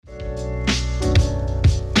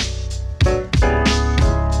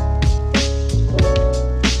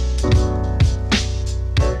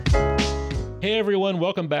everyone.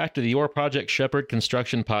 Welcome back to the Your Project Shepherd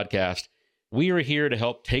Construction Podcast. We are here to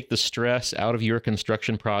help take the stress out of your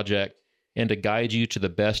construction project and to guide you to the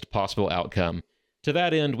best possible outcome. To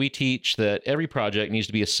that end, we teach that every project needs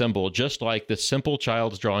to be assembled just like this simple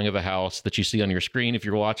child's drawing of a house that you see on your screen if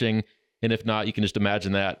you're watching, and if not, you can just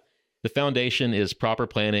imagine that. The foundation is proper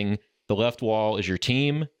planning. The left wall is your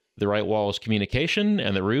team, the right wall is communication,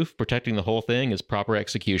 and the roof, protecting the whole thing, is proper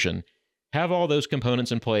execution. Have all those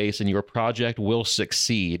components in place and your project will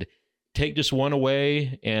succeed. Take just one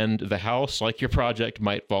away and the house, like your project,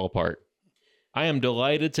 might fall apart. I am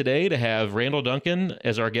delighted today to have Randall Duncan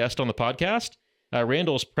as our guest on the podcast.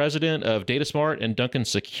 Randall is president of DataSmart and Duncan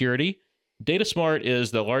Security. DataSmart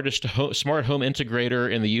is the largest smart home integrator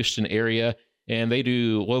in the Houston area, and they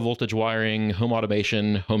do low voltage wiring, home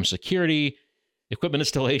automation, home security, equipment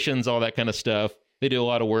installations, all that kind of stuff. They do a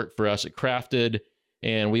lot of work for us at Crafted,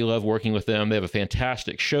 and we love working with them. They have a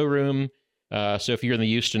fantastic showroom. So if you're in the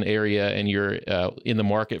Houston area and you're in the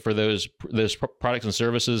market for those products and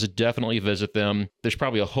services, definitely visit them. There's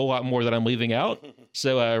probably a whole lot more that I'm leaving out.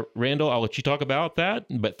 So Randall, I'll let you talk about that,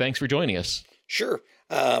 but thanks for joining us. Sure.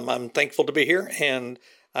 I'm thankful to be here, and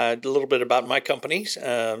a little bit about my companies.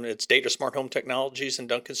 It's DataSmart Home Technologies and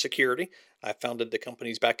Duncan Security. I founded the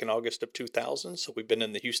companies back in August of 2000, so we've been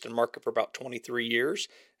in the Houston market for about 23 years.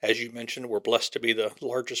 As you mentioned, we're blessed to be the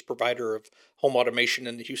largest provider of home automation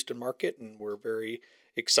in the Houston market, and we're very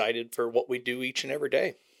excited for what we do each and every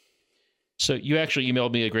day. So you actually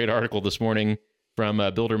emailed me a great article this morning from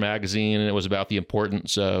Builder Magazine, and it was about the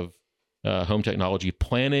importance of home technology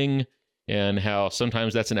planning and how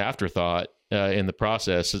sometimes that's an afterthought in the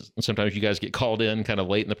process. Sometimes you guys get called in kind of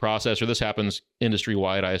late in the process, or this happens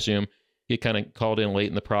industry-wide, I assume. Get kind of called in late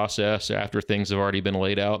in the process after things have already been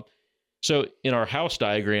laid out. So in our house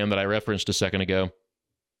diagram that I referenced a second ago,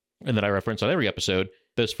 and that I reference on every episode,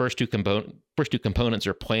 those first two components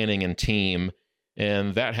are planning and team,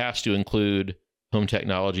 and that has to include home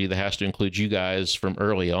technology. That has to include you guys from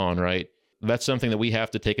early on, right? That's something that we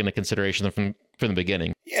have to take into consideration from the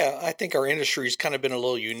beginning. Yeah, I think our industry's kind of been a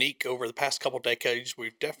little unique over the past couple of decades.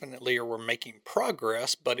 We're making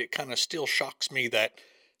progress, but it kind of still shocks me that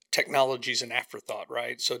technology's an afterthought,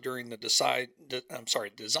 right? So during the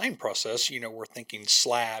design process, we're thinking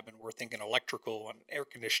slab and we're thinking electrical and air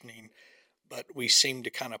conditioning, but we seem to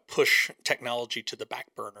kind of push technology to the back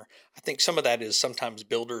burner. I think some of that is sometimes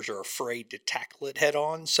builders are afraid to tackle it head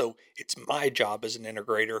on. So it's my job as an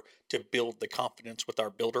integrator to build the confidence with our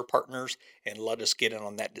builder partners and let us get in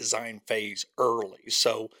on that design phase early.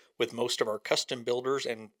 So with most of our custom builders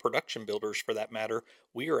and production builders for that matter,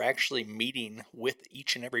 we are actually meeting with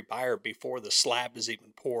each and every buyer before the slab is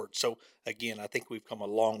even poured. So again, I think we've come a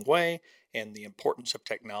long way, and the importance of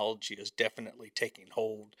technology is definitely taking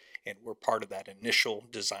hold, and we're part of that initial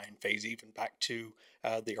design phase, even back to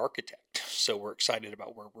the architect. So we're excited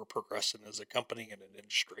about where we're progressing as a company and an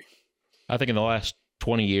industry. I think in the last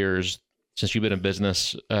 20 years, since you've been in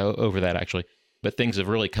business, over that actually, but things have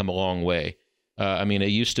really come a long way. It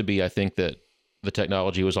used to be, I think, that the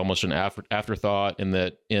technology was almost an afterthought, and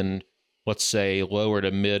that in, let's say, lower to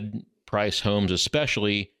mid-price homes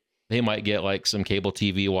especially, they might get like some cable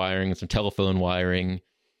TV wiring and some telephone wiring,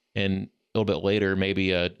 and a little bit later,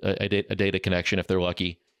 maybe a data connection if they're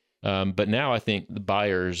lucky. But now I think the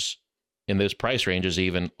buyers in those price ranges,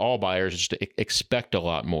 even all buyers, just expect a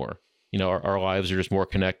lot more. Our lives are just more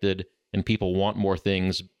connected, and people want more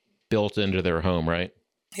things built into their home, right?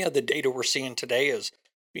 Yeah, the data we're seeing today is,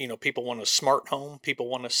 people want a smart home, people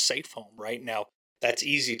want a safe home, right? Now, that's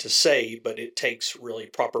easy to say, but it takes really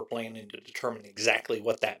proper planning to determine exactly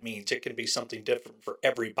what that means. It can be something different for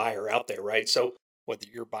every buyer out there, right? So whether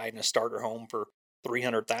you're buying a starter home for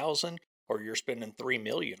 $300,000 or you're spending $3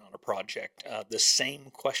 million on a project, the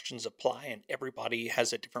same questions apply, and everybody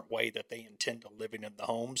has a different way that they intend to living in the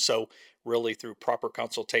home. So really, through proper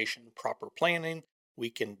consultation, proper planning, we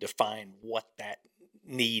can define what that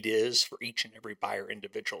need is for each and every buyer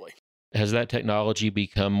individually. Has that technology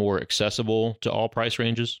become more accessible to all price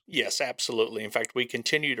ranges? Yes, absolutely. In fact, we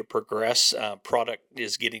continue to progress. Product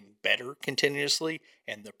is getting better continuously,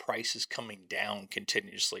 and the price is coming down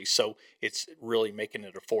continuously. So it's really making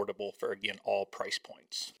it affordable for, again, all price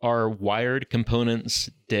points. Are wired components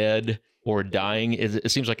dead or dying?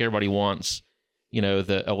 It seems like everybody wants,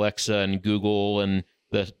 the Alexa and Google, and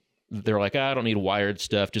they're like, I don't need wired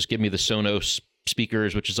stuff. Just give me the Sonos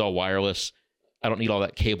speakers, which is all wireless. I don't need all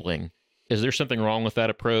that cabling. Is there something wrong with that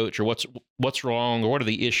approach, or what's wrong, or what are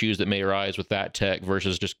the issues that may arise with that tech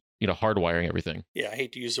versus just hardwiring everything. Yeah, I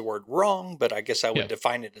hate to use the word wrong, but I guess I would Yeah.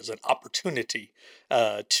 define it as an opportunity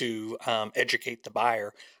to educate the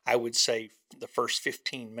buyer. I would say the first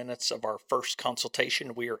 15 minutes of our first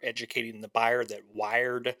consultation, we are educating the buyer that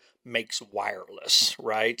wired makes wireless,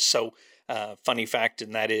 right? So, funny fact,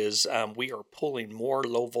 and that is we are pulling more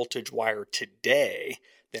low voltage wire today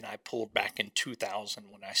than I pulled back in 2000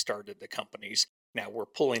 when I started the companies. Now we're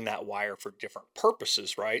pulling that wire for different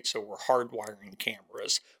purposes, right? So we're hardwiring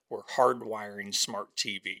cameras, we're hardwiring smart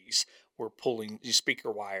TVs. We're pulling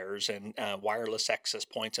speaker wires and wireless access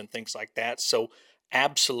points and things like that. So,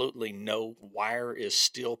 absolutely no, wire is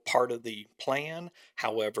still part of the plan.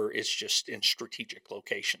 However, it's just in strategic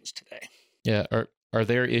locations today. Yeah. Are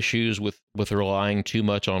there issues with relying too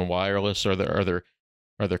much on wireless? Are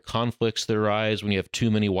there conflicts that arise when you have too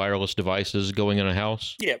many wireless devices going in a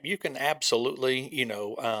house? Yeah, you can absolutely,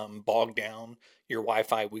 bog down your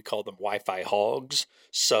Wi-Fi. We call them Wi-Fi hogs.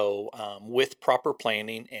 So, with proper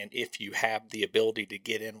planning, and if you have the ability to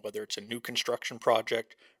get in, whether it's a new construction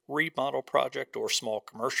project, remodel project, or small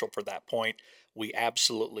commercial for that point, we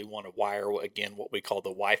absolutely want to wire again what we call the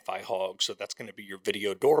Wi-Fi hog. So that's going to be your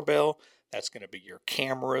video doorbell. That's going to be your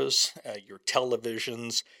cameras, your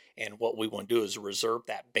televisions, and what we want to do is reserve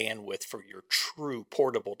that bandwidth for your true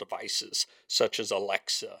portable devices, such as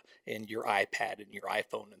Alexa and your iPad and your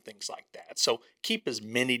iPhone and things like that. So keep as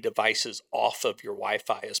many devices off of your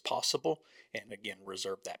Wi-Fi as possible. And again,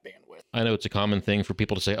 reserve that bandwidth. I know it's a common thing for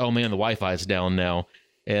people to say, "Oh man, the Wi-Fi is down now,"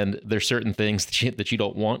 and there's certain things that you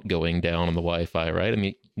don't want going down on the Wi-Fi, right? I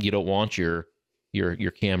mean, you don't want your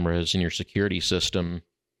cameras and your security system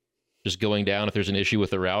just going down if there's an issue with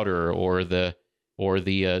the router or the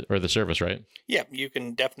service, right? Yeah, you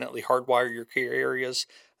can definitely hardwire your key areas.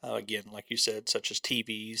 Again, like you said, such as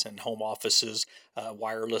TVs and home offices,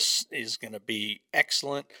 wireless is going to be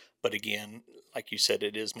excellent. But again, like you said,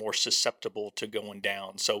 it is more susceptible to going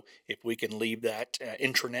down. So if we can leave that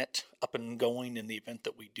intranet up and going in the event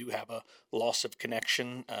that we do have a loss of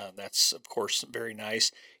connection, that's of course very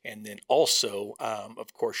nice. And then also,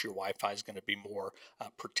 of course, your Wi-Fi is going to be more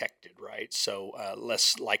protected, right? So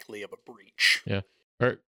less likely of a breach. Yeah.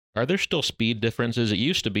 Are are there still speed differences? It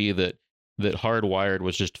used to be that hardwired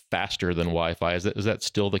was just faster than Wi-Fi. Is that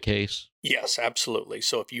still the case? Yes, absolutely.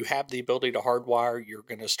 So if you have the ability to hardwire, you're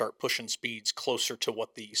going to start pushing speeds closer to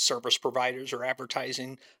what the service providers are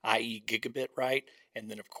advertising, i.e., gigabit, right? And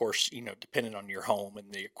then, of course, depending on your home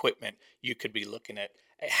and the equipment, you could be looking at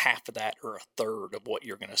a half of that or a third of what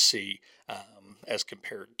you're going to see as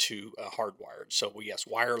compared to hardwired. So, yes,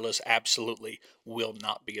 wireless absolutely will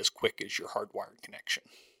not be as quick as your hardwired connection.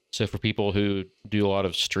 So for people who do a lot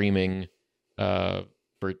of streaming uh,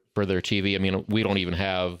 for their TV, I mean, we don't even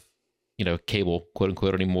have cable, quote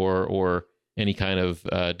unquote, anymore, or any kind of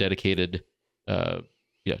dedicated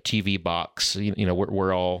TV box.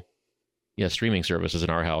 We're all streaming services in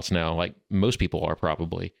our house now, like most people are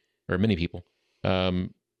probably, or many people.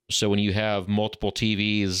 So when you have multiple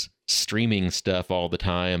TVs streaming stuff all the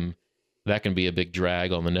time, that can be a big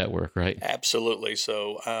drag on the network, right? Absolutely.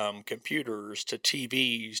 So, computers to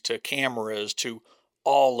TVs to cameras to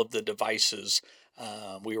all of the devices.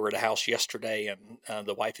 We were at a house yesterday, and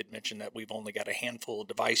the wife had mentioned that we've only got a handful of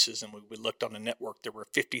devices, and we looked on the network. There were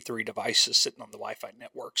 53 devices sitting on the Wi-Fi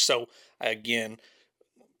network. So, again,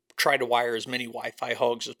 try to wire as many Wi-Fi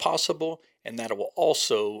hogs as possible, and that will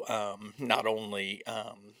also not only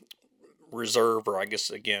reserve, or I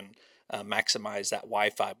guess again, maximize that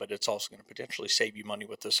Wi-Fi, but it's also going to potentially save you money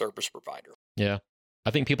with the service provider. Yeah.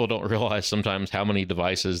 I think people don't realize sometimes how many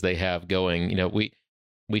devices they have going.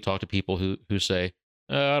 We talk to people who say,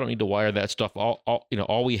 I don't need to wire that stuff.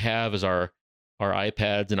 All we have is our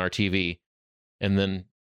iPads and our TV. And then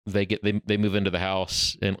they move into the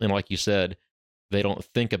house, and like you said, they don't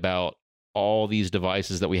think about all these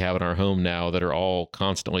devices that we have in our home now that are all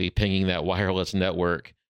constantly pinging that wireless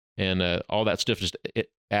network, and all that stuff just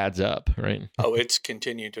it adds up, right? Oh, it's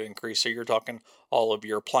continued to increase. So you're talking all of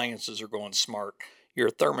your appliances are going smart. Your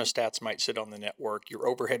thermostats might sit on the network, your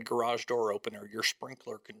overhead garage door opener, your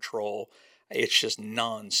sprinkler control. It's just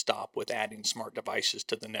nonstop with adding smart devices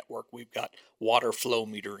to the network. We've got water flow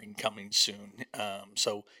metering coming soon.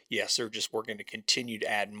 So yes, we're going to continue to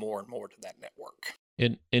add more and more to that network.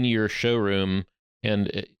 In your showroom and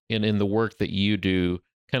in the work that you do,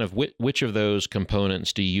 kind of which of those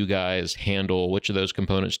components do you guys handle? Which of those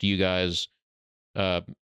components do you guys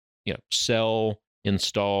sell,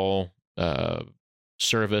 install,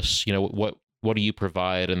 service? What do you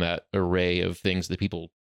provide in that array of things that people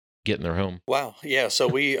get in their home? Wow. Yeah. So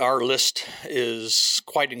our list is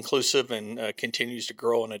quite inclusive and continues to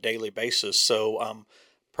grow on a daily basis. So,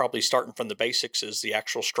 Probably starting from the basics is the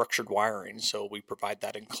actual structured wiring. So we provide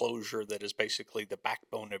that enclosure that is basically the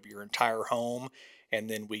backbone of your entire home. And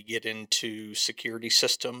then we get into security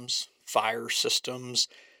systems, fire systems,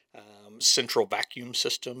 central vacuum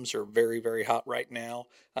systems are very, very hot right now,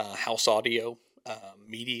 house audio,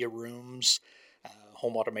 media rooms,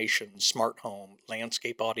 home automation, smart home,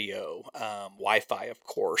 landscape audio, Wi-Fi, of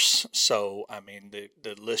course. So, I mean,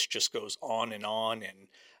 the list just goes on, and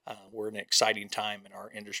we're in an exciting time in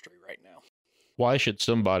our industry right now. Why should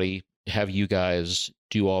somebody have you guys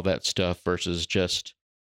do all that stuff versus just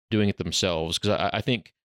doing it themselves? Because I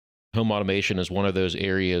think home automation is one of those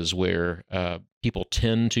areas where people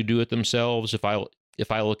tend to do it themselves. If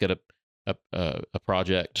I look at a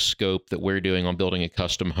project scope that we're doing on building a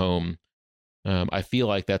custom home, I feel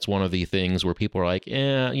like that's one of the things where people are like,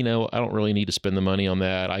 I don't really need to spend the money on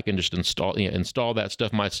that. I can just install that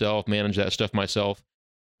stuff myself, manage that stuff myself.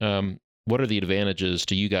 What are the advantages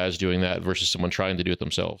to you guys doing that versus someone trying to do it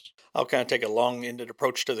themselves? I'll kind of take a long-ended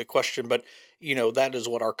approach to the question, but that is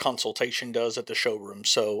what our consultation does at the showroom.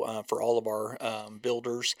 So for all of our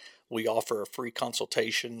builders, we offer a free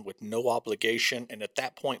consultation with no obligation, and at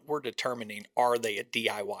that point, we're determining, are they a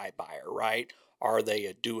DIY buyer, right? Are they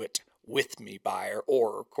a do-it-with-me buyer,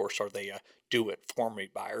 or of course, are they a do-it-for-me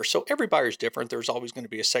buyer? So every buyer is different. There's always going to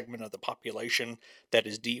be a segment of the population that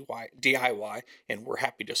is DIY, and we're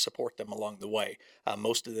happy to support them along the way.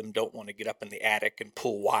 Most of them don't want to get up in the attic and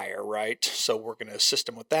pull wire, right? So we're going to assist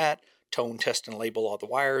them with that, tone, test, and label all the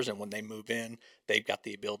wires, and when they move in, they've got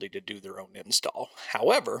the ability to do their own install.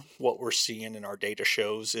 However, what we're seeing in our data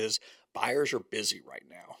shows is buyers are busy right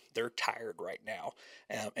now. They're tired right now,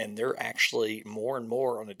 and they're actually more and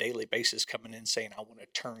more on a daily basis coming in saying, I want a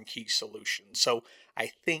turnkey solution. So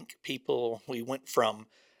I think we went from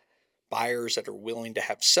buyers that are willing to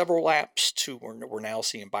have several apps to we're now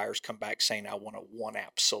seeing buyers come back saying, I want a one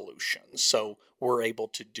app solution. So we're able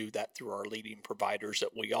to do that through our leading providers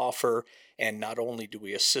that we offer. And not only do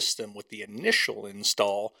we assist them with the initial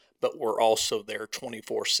install, but we're also there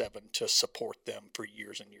 24/7 to support them for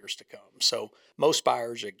years and years to come. So most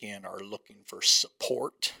buyers, again, are looking for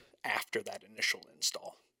support after that initial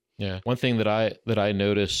install. Yeah. One thing that I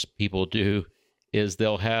notice people do is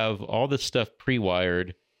they'll have all this stuff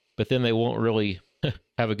pre-wired, but then they won't really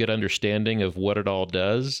have a good understanding of what it all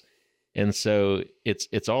does. And so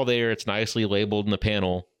it's all there. It's nicely labeled in the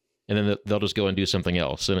panel, and then they'll just go and do something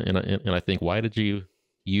else. And I think, why did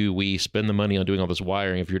we spend the money on doing all this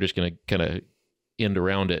wiring if you're just going to kind of end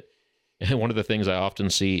around it? And one of the things I often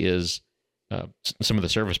see is some of the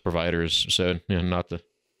service providers. So not to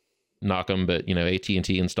knock them, but AT&T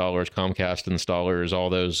installers, Comcast installers, all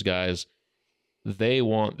those guys, they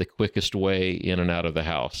want the quickest way in and out of the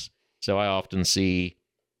house. So I often see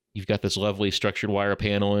you've got this lovely structured wire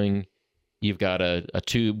paneling. You've got a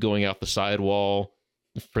tube going out the sidewall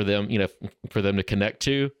for them, for them to connect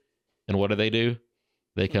to. And what do?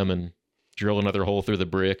 They come and drill another hole through the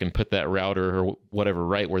brick and put that router or whatever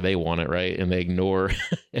right where they want it, right? And they ignore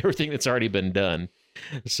everything that's already been done.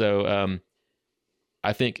 So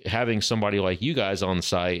I think having somebody like you guys on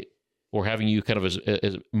site, or having you kind of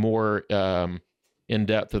as more in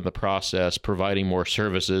depth in the process, providing more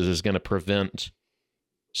services, is going to prevent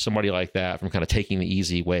somebody like that from kind of taking the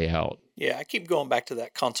easy way out. Yeah, I keep going back to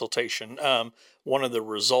that consultation. One of the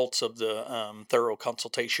results of the thorough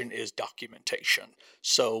consultation is documentation.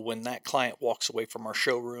 So when that client walks away from our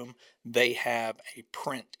showroom, they have a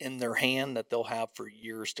print in their hand that they'll have for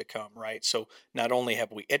years to come, right? So not only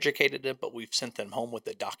have we educated them, but we've sent them home with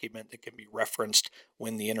a document that can be referenced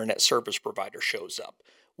when the internet service provider shows up,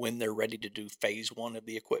 when they're ready to do phase 1 of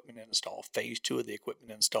the equipment install, phase 2 of the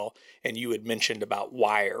equipment install. And you had mentioned about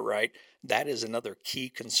wire, right? That is another key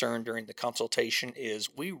concern during the consultation, is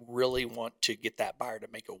we really want to get that buyer to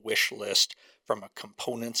make a wish list from a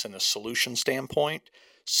components and a solution standpoint,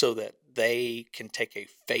 so that they can take a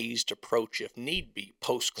phased approach if need be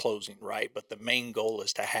post-closing, right? But the main goal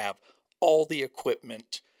is to have all the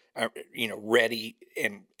equipment ready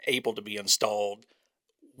and able to be installed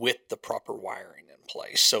with the proper wiring in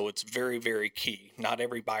place. So it's very, very key. Not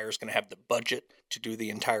every buyer is going to have the budget to do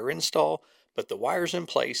the entire install, but the wire's in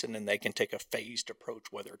place, and then they can take a phased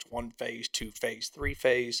approach, whether it's 1 phase, 2 phase, 3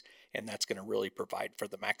 phase, and that's going to really provide for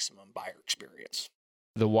the maximum buyer experience.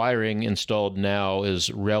 The wiring installed now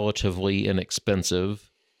is relatively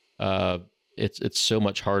inexpensive. It's so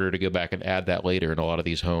much harder to go back and add that later in a lot of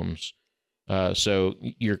these homes. So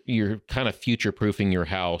you're kind of future-proofing your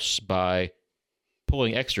house by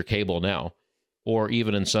pulling extra cable now, or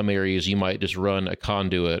even in some areas you might just run a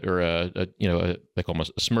conduit or like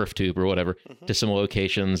almost a Smurf tube or whatever to some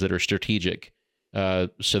locations that are strategic, so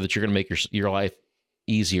that you're going to make your life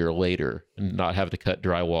easier later and not have to cut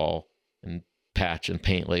drywall and patch and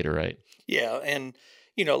paint later, right? Yeah, and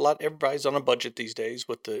everybody's on a budget these days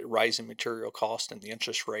with the rising material cost and the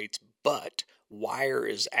interest rates, but wire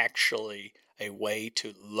is actually a way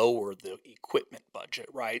to lower the equipment budget,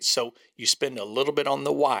 right? So you spend a little bit on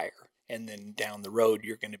the wire, and then down the road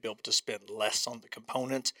you're going to be able to spend less on the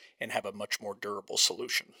components and have a much more durable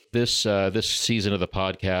solution. This season of the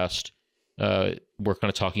podcast, we're kind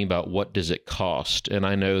of talking about what does it cost, and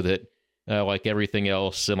I know that like everything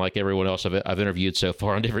else and like everyone else I've interviewed so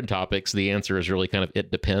far on different topics, the answer is really kind of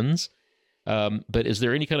it depends. But is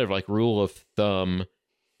there any kind of like rule of thumb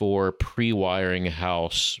for pre-wiring a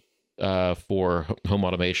house for home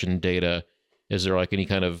automation data? Is there like any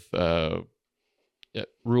kind of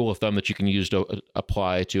rule of thumb that you can use to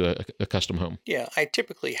apply to a custom home? Yeah, I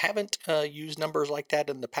typically haven't used numbers like that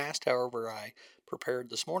in the past. However, I prepared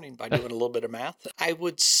this morning by doing a little bit of math. I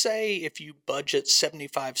would say if you budget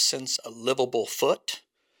 75 cents a livable foot,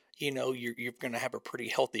 you're going to have a pretty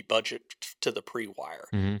healthy budget to the pre-wire.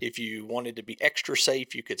 Mm-hmm. If you wanted to be extra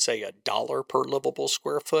safe, you could say $1 per livable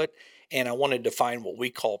square foot. And I wanted to find what we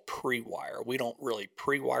call pre-wire. We don't really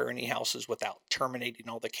pre-wire any houses without terminating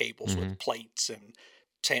all the cables with plates and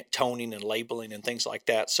toning and labeling and things like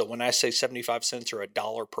that. So when I say 75 cents or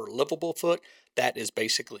 $1 per livable foot, that is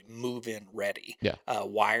basically move-in ready. Yeah.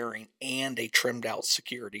 Wiring and a trimmed out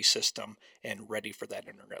security system and ready for that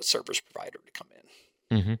internet service provider to come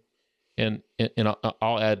in. Mm-hmm. And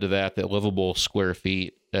I'll add to that livable square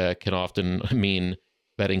feet can often mean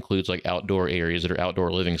that includes like outdoor areas that are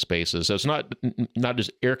outdoor living spaces. So it's not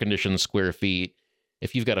just air conditioned square feet.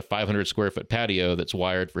 If you've got a 500 square foot patio that's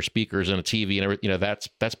wired for speakers and a TV and everything,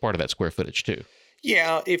 that's part of that square footage too.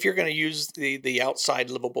 Yeah, if you're going to use the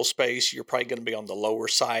outside livable space, you're probably going to be on the lower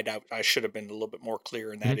side. I should have been a little bit more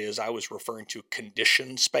clear, and that is I was referring to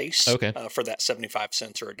conditioned space for that 75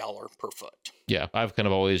 cents or $1 per foot. Yeah, I've kind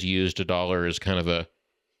of always used $1 as kind of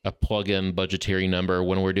a plug-in budgetary number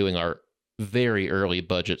when we're doing our very early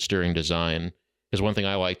budgets during design. Because one thing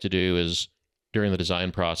I like to do is during the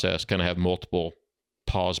design process kind of have multiple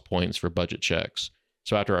pause points for budget checks.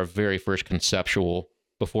 So after our very first conceptual,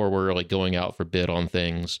 before we're really going out for bid on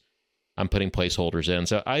things, I'm putting placeholders in.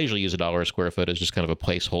 So I usually use $1 a square foot as just kind of a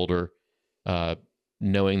placeholder,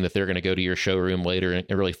 knowing that they're going to go to your showroom later and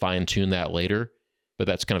really fine tune that later. But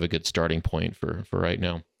that's kind of a good starting point for right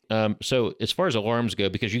now. So as far as alarms go,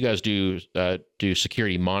 because you guys do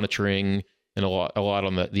security monitoring and a lot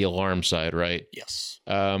on the alarm side, right? Yes.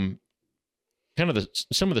 Kind of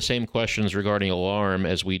some of the same questions regarding alarm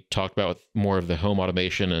as we talked about with more of the home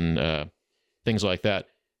automation and things like that.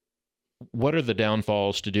 What are the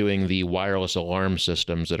downfalls to doing the wireless alarm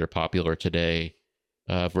systems that are popular today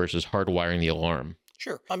versus hardwiring the alarm?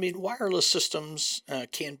 Sure. I mean, wireless systems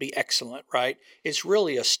can be excellent, right? It's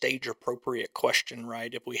really a stage appropriate question,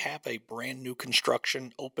 right? If we have a brand new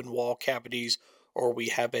construction, open wall cavities, or we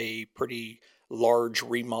have a pretty large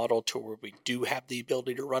remodel to where we do have the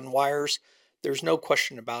ability to run wires, there's no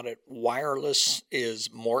question about it. Wireless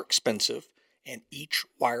is more expensive, and each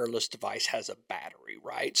wireless device has a battery,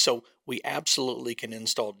 right? So we absolutely can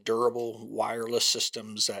install durable wireless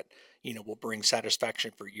systems that, will bring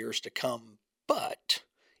satisfaction for years to come. But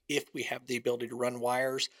if we have the ability to run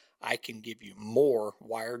wires, I can give you more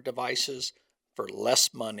wired devices for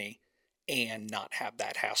less money and not have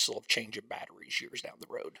that hassle of changing batteries years down the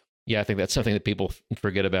road. Yeah, I think that's something that people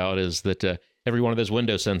forget about is that every one of those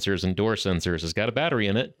window sensors and door sensors has got a battery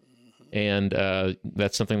in it. And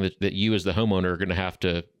that's something that you as the homeowner are going to have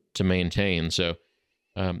to maintain. So,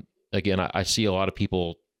 again, I see a lot of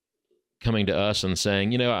people coming to us and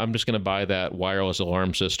saying, I'm just going to buy that wireless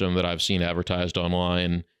alarm system that I've seen advertised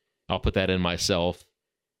online. I'll put that in myself.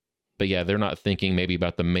 But yeah, they're not thinking maybe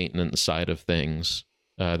about the maintenance side of things.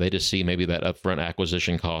 They just see maybe that upfront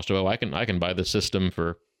acquisition cost. Oh, I can buy the system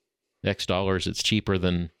for X dollars. It's cheaper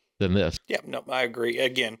than this. Yeah, no, I agree.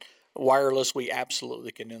 Again, wireless, we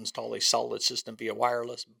absolutely can install a solid system via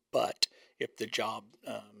wireless, but if the job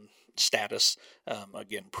status,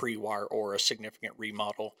 again, pre-wire or a significant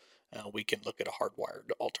remodel, we can look at a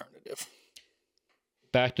hardwired alternative.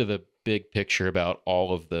 Back to the big picture about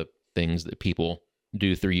all of the things that people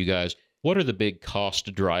do through you guys. What are the big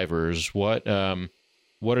cost drivers? What are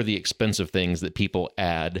the expensive things that people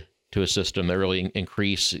add to a system that really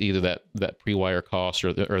increase either that pre-wire cost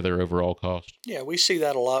or their overall cost. Yeah, we see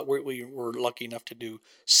that a lot. We were lucky enough to do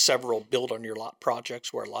several build on your lot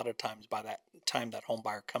projects where a lot of times by that time that home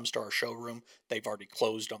buyer comes to our showroom, they've already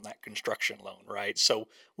closed on that construction loan, right? So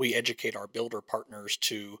we educate our builder partners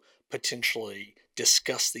to potentially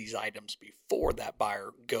discuss these items before that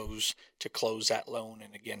buyer goes to close that loan.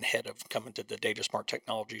 And again, head of coming to the Data Smart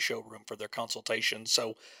Technology showroom for their consultation.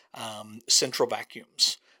 So central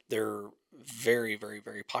vacuums. They're very, very,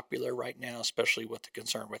 very popular right now, especially with the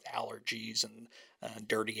concern with allergies and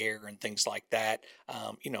dirty air and things like that.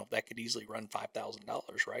 That could easily run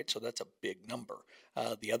 $5,000, right? So that's a big number.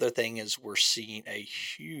 The other thing is we're seeing a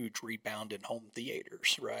huge rebound in home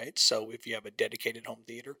theaters, right? So if you have a dedicated home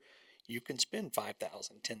theater, you can spend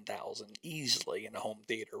 5,000, 10,000 easily in a home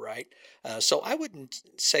theater, right? So I wouldn't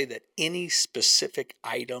say that any specific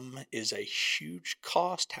item is a huge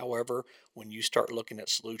cost. However, when you start looking at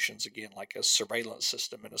solutions again, like a surveillance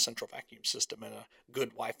system and a central vacuum system and a good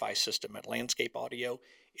Wi-Fi system and landscape audio,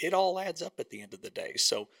 it all adds up at the end of the day.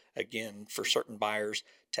 So again, for certain buyers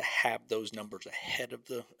to have those numbers ahead of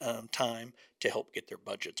the time to help get their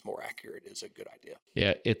budgets more accurate is a good idea.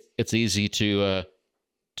 Yeah, it's easy to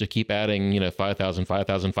keep adding, 5,000,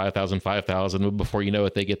 5,000, 5,000, 5,000. Before you know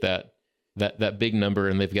it, they get that big number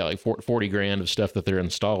and they've got like 40 grand of stuff that they're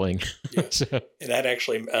installing. Yeah. So, And that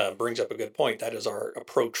actually brings up a good point. That is our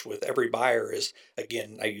approach with every buyer is,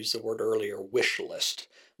 again, I used the word earlier, wish list.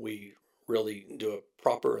 We really do a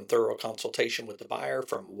proper and thorough consultation with the buyer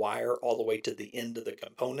from wire all the way to the end of the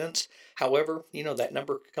components. However, that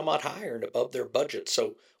number could come out higher and above their budget.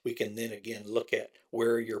 So we can then again look at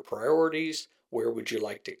where are your priorities, where would you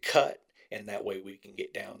like to cut, and that way we can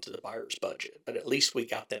get down to the buyer's budget. But at least we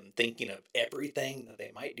got them thinking of everything that they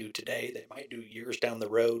might do today, they might do years down the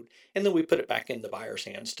road, and then we put it back in the buyer's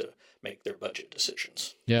hands to make their budget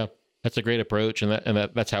decisions. yeah, that's a great approach, and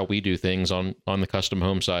that's how we do things on the custom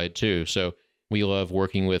home side too. So we love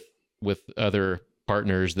working with other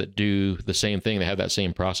partners that do the same thing. They have that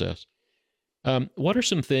same process. What are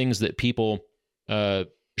some things that people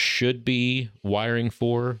should be wiring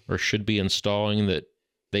for or should be installing that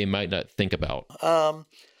they might not think about?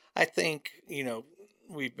 I think,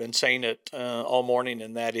 we've been saying it all morning,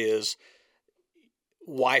 and that is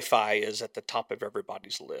Wi-Fi is at the top of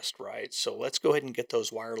everybody's list, right? So let's go ahead and get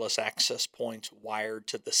those wireless access points wired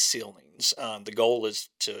to the ceilings. The goal is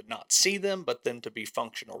to not see them, but then to be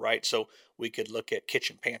functional, right? So we could look at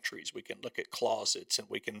kitchen pantries, we can look at closets, and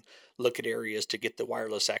we can look at areas to get the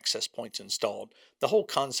wireless access points installed. The whole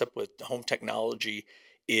concept with home technology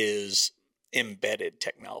is embedded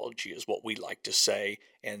technology is what we like to say,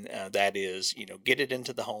 and that is, get it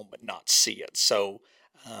into the home but not see it. So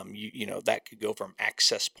that could go from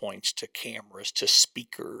access points to cameras to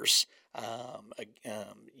speakers.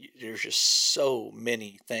 There's just so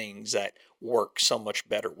many things that work so much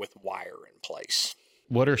better with wire in place.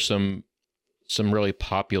 What are some really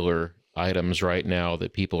popular items right now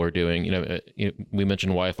that people are doing? We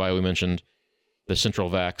mentioned Wi-Fi, we mentioned the central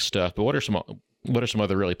vac stuff, but what are some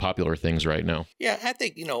other really popular things right now? Yeah, I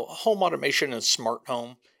think, home automation and smart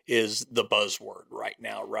home is the buzzword right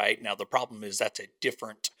now, right? Now, the problem is that's a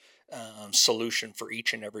different solution for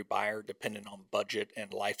each and every buyer depending on budget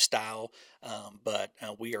and lifestyle. But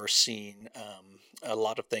we are seeing a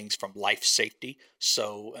lot of things from life safety.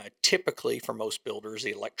 So typically for most builders,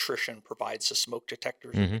 the electrician provides the smoke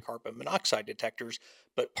detectors and the carbon monoxide detectors.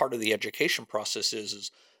 But part of the education process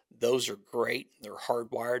is those are great. They're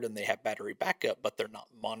hardwired and they have battery backup, but they're not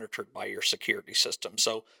monitored by your security system.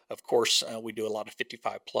 So, of course, we do a lot of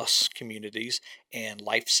 55 plus communities, and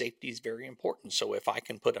life safety is very important. So, if I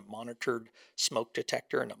can put a monitored smoke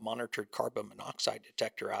detector and a monitored carbon monoxide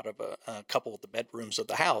detector out of a couple of the bedrooms of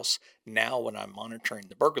the house, now when I'm monitoring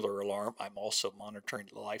the burglar alarm, I'm also monitoring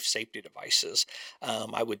the life safety devices.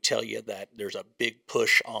 I would tell you that there's a big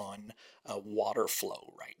push on water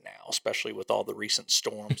flow right now, especially with all the recent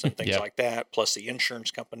storms and things like that. Plus, the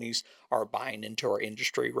insurance companies are buying into our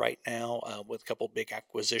industry right now with a couple big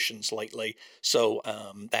acquisitions lately. So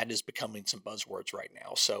that is becoming some buzzwords right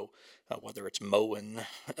now. So whether it's Moen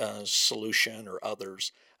solution or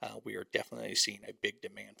others, we are definitely seeing a big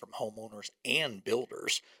demand from homeowners and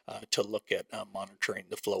builders to look at monitoring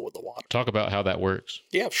the flow of the water. Talk about how that works.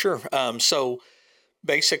 Yeah, sure. So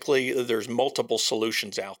basically, there's multiple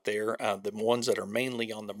solutions out there. The ones that are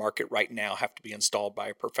mainly on the market right now have to be installed by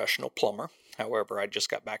a professional plumber. However, I just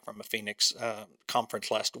got back from a Phoenix conference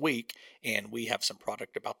last week, and we have some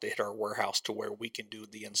product about to hit our warehouse to where we can do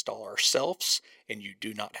the install ourselves, and you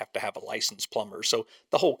do not have to have a licensed plumber. So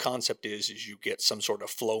the whole concept is you get some sort of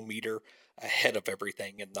flow meter ahead of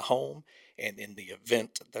everything in the home. And in the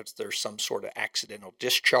event that there's some sort of accidental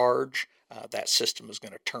discharge, that system is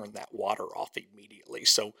going to turn that water off immediately.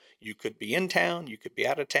 So you could be in town, you could be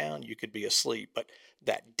out of town, you could be asleep, but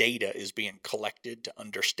that data is being collected to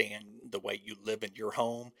understand the way you live in your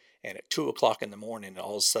home. And at 2 o'clock in the morning,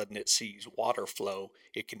 all of a sudden it sees water flow,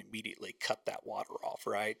 it can immediately cut that water off,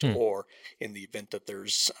 right? Hmm. Or in the event that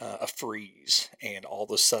there's a freeze and all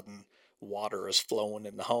of a sudden water is flowing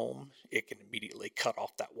in the home, it can immediately cut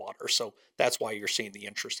off that water. So that's why you're seeing the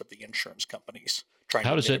interest of the insurance companies trying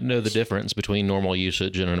How to does it know the minimize. difference between normal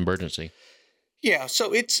usage and an emergency? Yeah,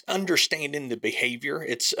 so it's understanding the behavior.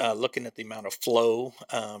 It's looking at the amount of flow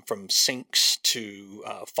from sinks to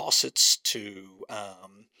faucets to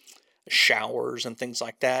showers and things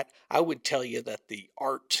like that. I would tell you that the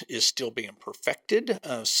art is still being perfected.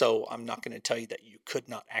 So I'm not going to tell you that you could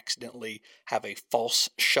not accidentally have a false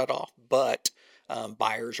shutoff, but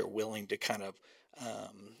buyers are willing to kind of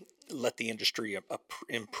let the industry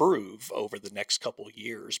improve over the next couple of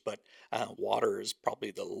years. But water is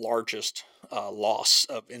probably the largest loss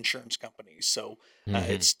of insurance companies. So Hmm.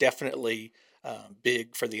 it's definitely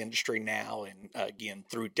big for the industry now. And again,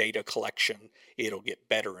 through data collection, it'll get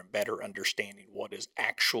better and better understanding what is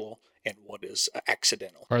actual and what is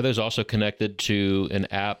accidental. Are those also connected to an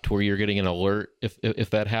app to where you're getting an alert if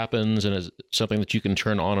that happens, and is something that you can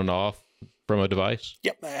turn on and off from a device?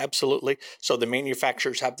 Yep, absolutely. So the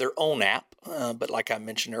manufacturers have their own app, but like I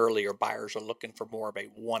mentioned earlier, buyers are looking for more of a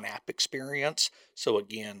one app experience. So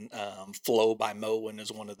again, Flow by Moen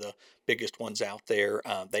is one of the biggest ones out there.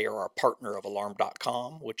 They are a partner of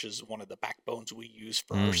Alarm.com, which is one of the backbones we use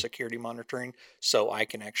for our Mm, security monitoring. So I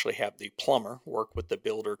can actually have the plumber work with the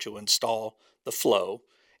builder to install the Flow,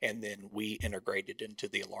 and then we integrate it into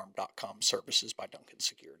the Alarm.com services by Duncan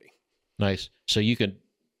Security. nice. So you could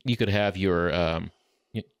have your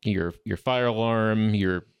fire alarm,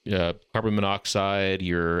 your carbon monoxide,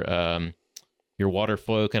 your water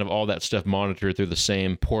flow, kind of all that stuff monitored through the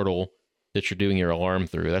same portal that you're doing your alarm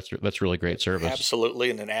through. That's really great service. Absolutely,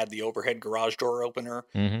 and then add the overhead garage door opener,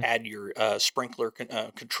 Hmm. add your sprinkler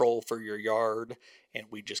control for your yard, and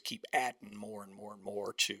we just keep adding more and more and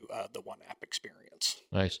more to the one app experience.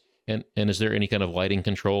 Nice. And is there any kind of lighting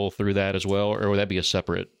control through that as well, or would that be a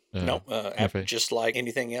separate No, interface? just like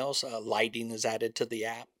anything else, lighting is added to the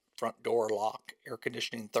app, front door lock, air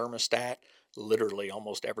conditioning, thermostat. Literally,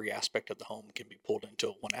 almost every aspect of the home can be pulled into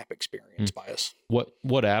a one app Hmm. experience by us.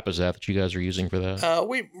 What app is that you guys are using for that?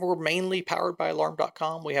 We're mainly powered by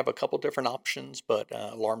Alarm.com. We have a couple different options, but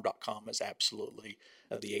Alarm.com is absolutely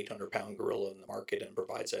the 800-pound gorilla in the market and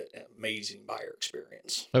provides an amazing buyer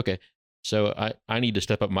experience. Okay. So I need to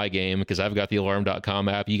step up my game because I've got the alarm.com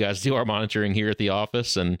app. You guys do our monitoring here at the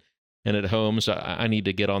office and at home. So I need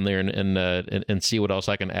to get on there and see what else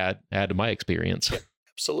I can add to my experience. Yep,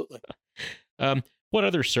 absolutely. What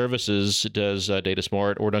other services does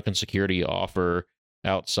DataSmart or Duncan Security offer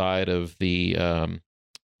outside of the kind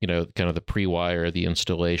of the pre-wire, the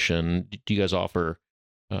installation? Do you guys offer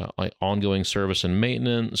like ongoing service and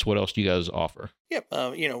maintenance? What else do you guys offer? Yep.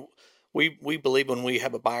 We believe when we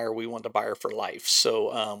have a buyer, we want a buyer for life.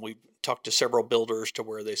 So we talked to several builders to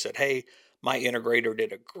where they said, "Hey, my integrator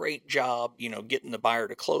did a great job, getting the buyer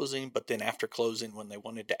to closing. But then after closing, when they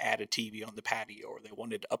wanted to add a TV on the patio or they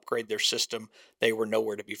wanted to upgrade their system, they were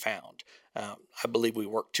nowhere to be found." I believe we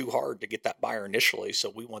worked too hard to get that buyer initially, so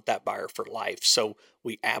we want that buyer for life. So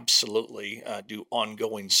we absolutely do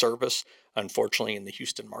ongoing service. Unfortunately, in the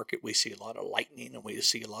Houston market, we see a lot of lightning and we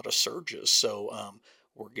see a lot of surges. So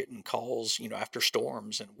we're getting calls, after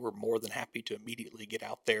storms, and we're more than happy to immediately get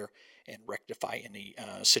out there and rectify any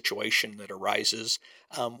situation that arises.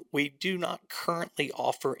 We do not currently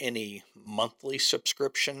offer any monthly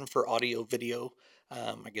subscription for audio video.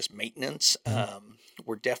 I guess maintenance. Mhm.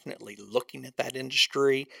 We're definitely looking at that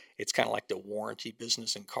industry. It's kind of like the warranty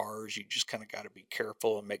business in cars. You just kind of got to be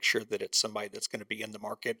careful and make sure that it's somebody that's going to be in the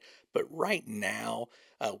market. But right now,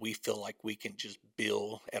 we feel like we can just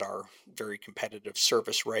bill at our very competitive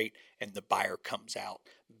service rate, and the buyer comes out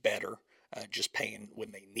better. Just paying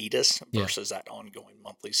when they need us Yeah. versus that ongoing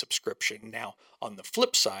monthly subscription. Now, on the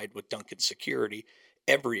flip side, with Duncan Security,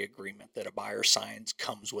 every agreement that a buyer signs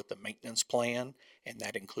comes with a maintenance plan, and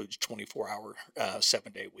that includes 24-hour,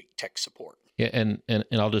 7-day-a-week tech support. Yeah, and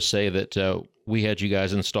I'll just say that we had you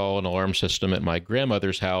guys install an alarm system at my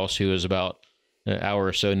grandmother's house, who is about an hour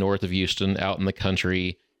or so north of Houston, out in the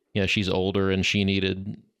country. She's older, and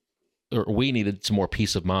we needed some more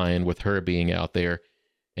peace of mind with her being out there.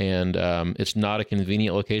 And it's not a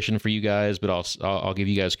convenient location for you guys, but I'll give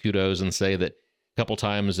you guys kudos and say that a couple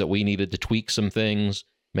times that we needed to tweak some things,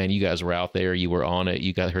 man, you guys were out there, you were on it,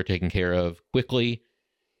 you got her taken care of quickly.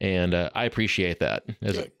 And I appreciate that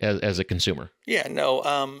as a consumer. Yeah,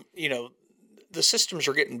 no, the systems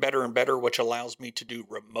are getting better and better, which allows me to do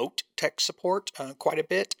remote tech support quite a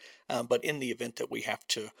bit. But in the event that we have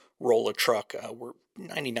to roll a truck, we're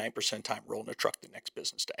 99% of the time rolling a truck the next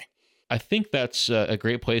business day. I think that's a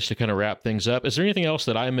great place to kind of wrap things up. Is there anything else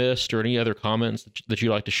that I missed or any other comments that you'd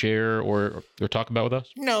like to share or talk about with us?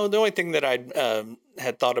 No, the only thing that I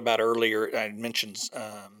had thought about earlier, I mentioned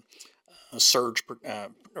surge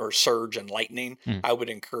and lightning. I would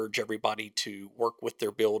encourage everybody to work with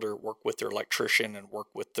their builder, work with their electrician, and work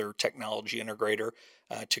with their technology integrator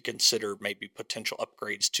to consider maybe potential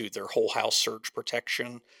upgrades to their whole house surge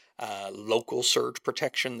protection, local surge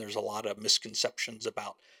protection. There's a lot of misconceptions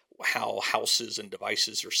about how houses and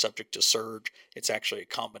devices are subject to surge. It's actually a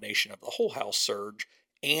combination of the whole house surge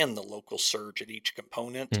and the local surge at each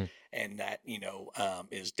component, and that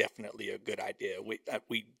is definitely a good idea.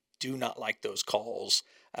 We do not like those calls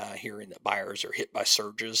hearing that buyers are hit by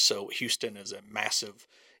surges. So Houston is a massive,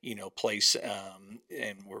 place,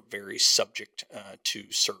 and we're very subject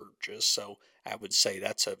to surges. So I would say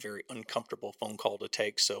that's a very uncomfortable phone call to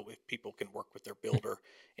take. So if people can work with their builder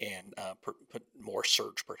and put more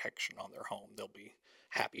surge protection on their home, they'll be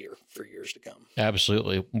happier for years to come.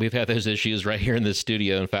 Absolutely. We've had those issues right here in this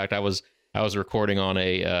studio. In fact, I was recording on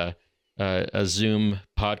a Zoom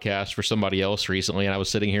podcast for somebody else recently, and I was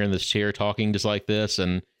sitting here in this chair talking just like this,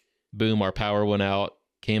 and boom, our power went out,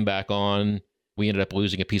 came back on. We ended up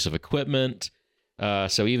losing a piece of equipment.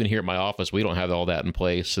 So even here at my office, we don't have all that in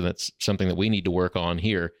place, and that's something that we need to work on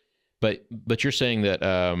here. But you're saying that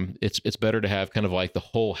it's better to have kind of like the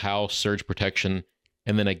whole house surge protection,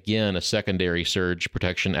 and then again a secondary surge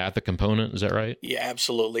protection at the component. Is that right? Yeah,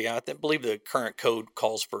 absolutely. I believe the current code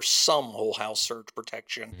calls for some whole house surge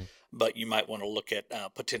protection, but you might want to look at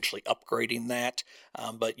potentially upgrading that.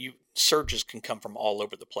 But surges can come from all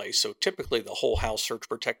over the place. So typically the whole house surge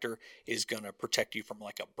protector is going to protect you from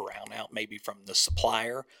like a brownout, maybe from the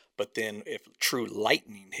supplier. But then if true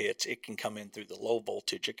lightning hits, it can come in through the low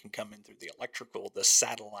voltage. It can come in through the electrical, the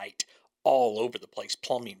satellite, all over the place,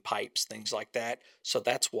 plumbing pipes, things like that. So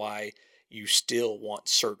that's why you still want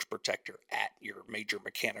surge protector at your major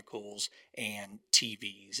mechanicals and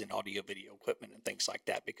TVs and audio video equipment and things like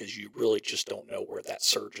that, because you really just don't know where that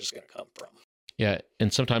surge is going to come from. Yeah,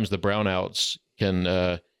 and sometimes the brownouts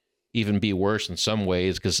can even be worse in some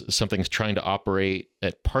ways because something's trying to operate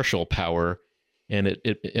at partial power, and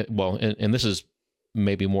and this is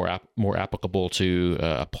maybe more applicable to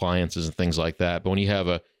appliances and things like that. But when you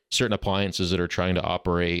have certain appliances that are trying to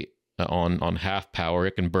operate on half power,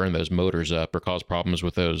 it can burn those motors up or cause problems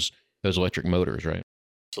with those electric motors, right?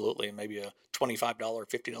 Absolutely. And maybe a $25,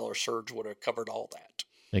 $50 surge would have covered all that.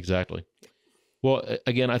 Exactly. Well,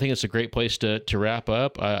 again, I think it's a great place to wrap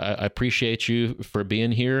up. I appreciate you for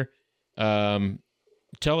being here.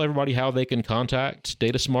 Tell everybody how they can contact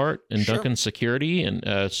DataSmart and Sure. Duncan Security,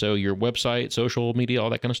 and so your website, social media, all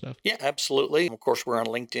that kind of stuff. Yeah, absolutely. Of course, we're on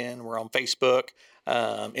LinkedIn, we're on Facebook,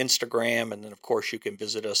 Instagram, and then, of course, you can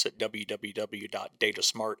visit us at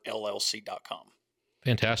www.datasmartllc.com.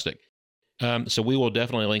 Fantastic. So we will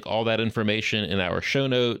definitely link all that information in our show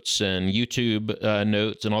notes and YouTube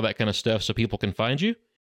notes and all that kind of stuff so people can find you.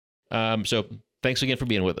 So thanks again for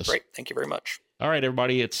being with us. Great. Thank you very much. All right,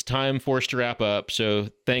 everybody, it's time for us to wrap up. So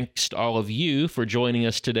thanks to all of you for joining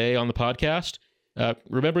us today on the podcast.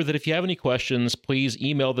 Remember that if you have any questions, please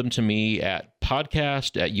email them to me at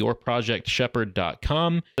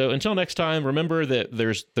podcast@yourprojectshepherd.com. So until next time, remember that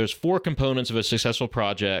there's 4 components of a successful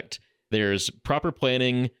project. There's proper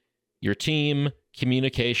planning, your team,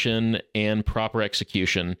 communication, and proper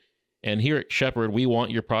execution. And here at Shepherd, we want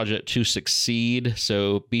your project to succeed.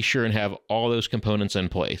 So be sure and have all those components in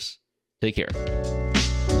place. Take care.